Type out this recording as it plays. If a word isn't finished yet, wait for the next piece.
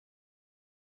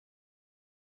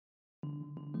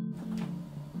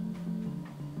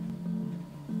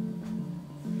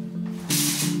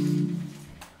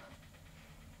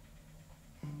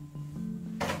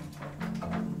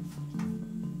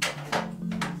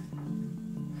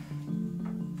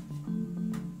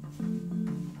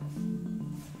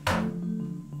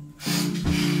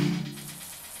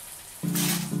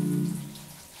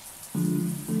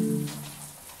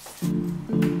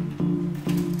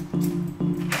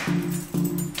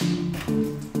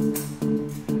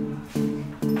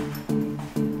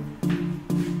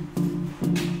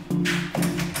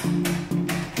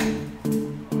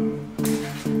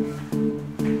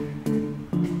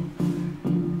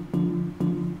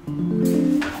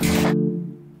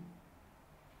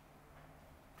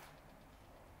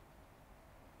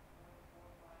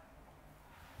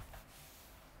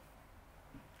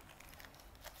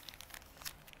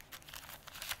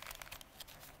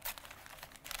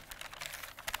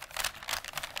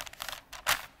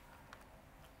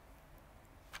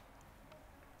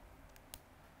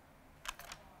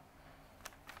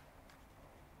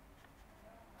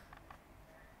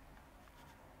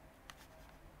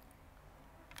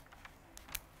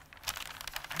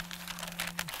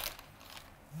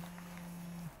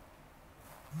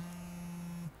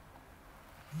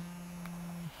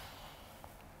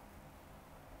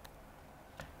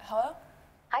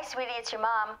Hi, sweetie, it's your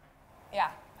mom. Yeah,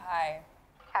 hi.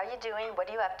 How you doing? What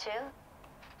are you up to?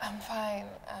 I'm fine.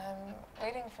 I'm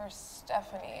waiting for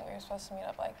Stephanie. We were supposed to meet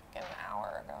up like an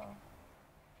hour ago.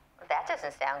 That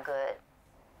doesn't sound good.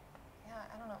 Yeah,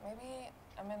 I don't know. Maybe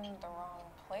I'm in the wrong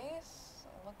place.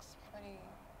 It looks pretty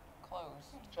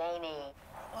closed. Janie.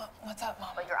 What's up,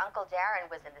 Mom? Well, your Uncle Darren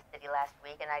was in the city last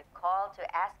week, and I called to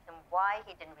ask him why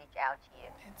he didn't reach out to you.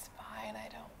 It's fine.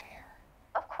 I don't care.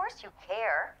 Of course you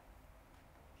care.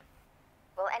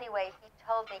 Well, anyway, he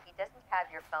told me he doesn't have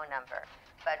your phone number.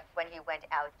 But when he went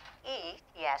out to eat,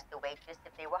 he asked the waitress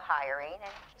if they were hiring, and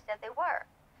she said they were.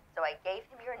 So I gave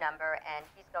him your number, and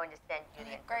he's going to send you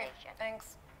the information. Great,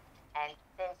 thanks. And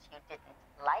since you didn't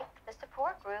like the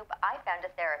support group, I found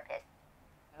a therapist.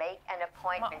 Make an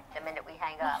appointment the minute we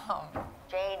hang up. Mom.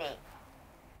 Janie,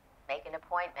 make an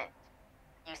appointment.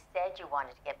 You said you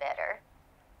wanted to get better.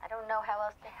 I don't know how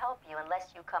else to help you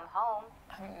unless you come home.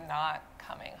 I'm not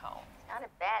coming home. It's not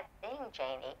a bad thing,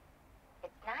 Janie.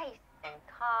 It's nice and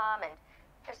calm, and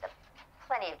there's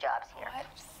plenty of jobs here. What?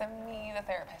 Send me the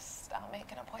therapist. I'll make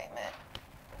an appointment.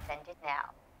 Send it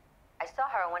now. I saw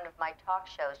her on one of my talk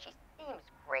shows. She seems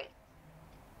great.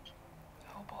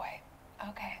 Oh, boy.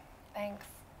 Okay, thanks.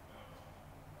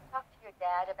 Talk to your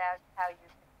dad about how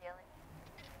you're feeling.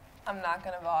 I'm not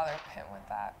going to bother him with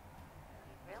that.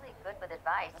 He's really good with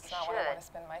advice. That's you not should. what I want to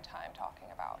spend my time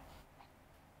talking about.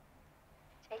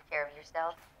 Take care of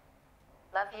yourself.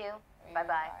 Love you. Bye-bye.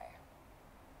 Bye.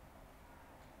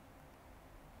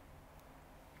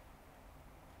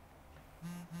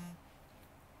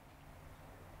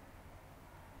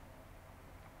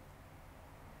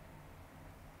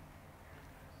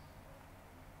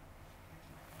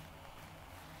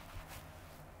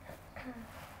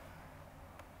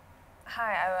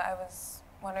 Hi, I was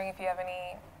wondering if you have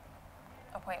any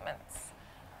appointments.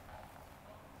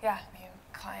 Yeah, new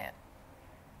client.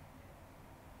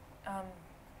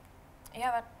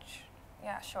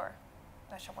 Yeah, sure.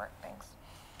 That should work, thanks.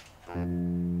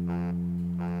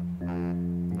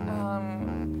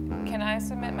 Can I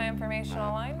submit my information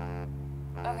online?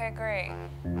 Okay, great.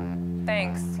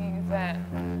 Thanks, see you then.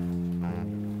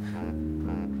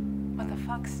 What the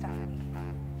fuck, Stephanie?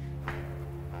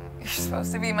 You're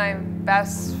supposed to be my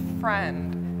best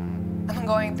friend. I'm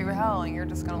going through hell and you're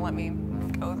just gonna let me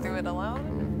go through it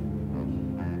alone?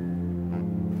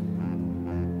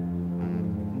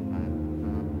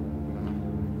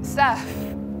 Steph.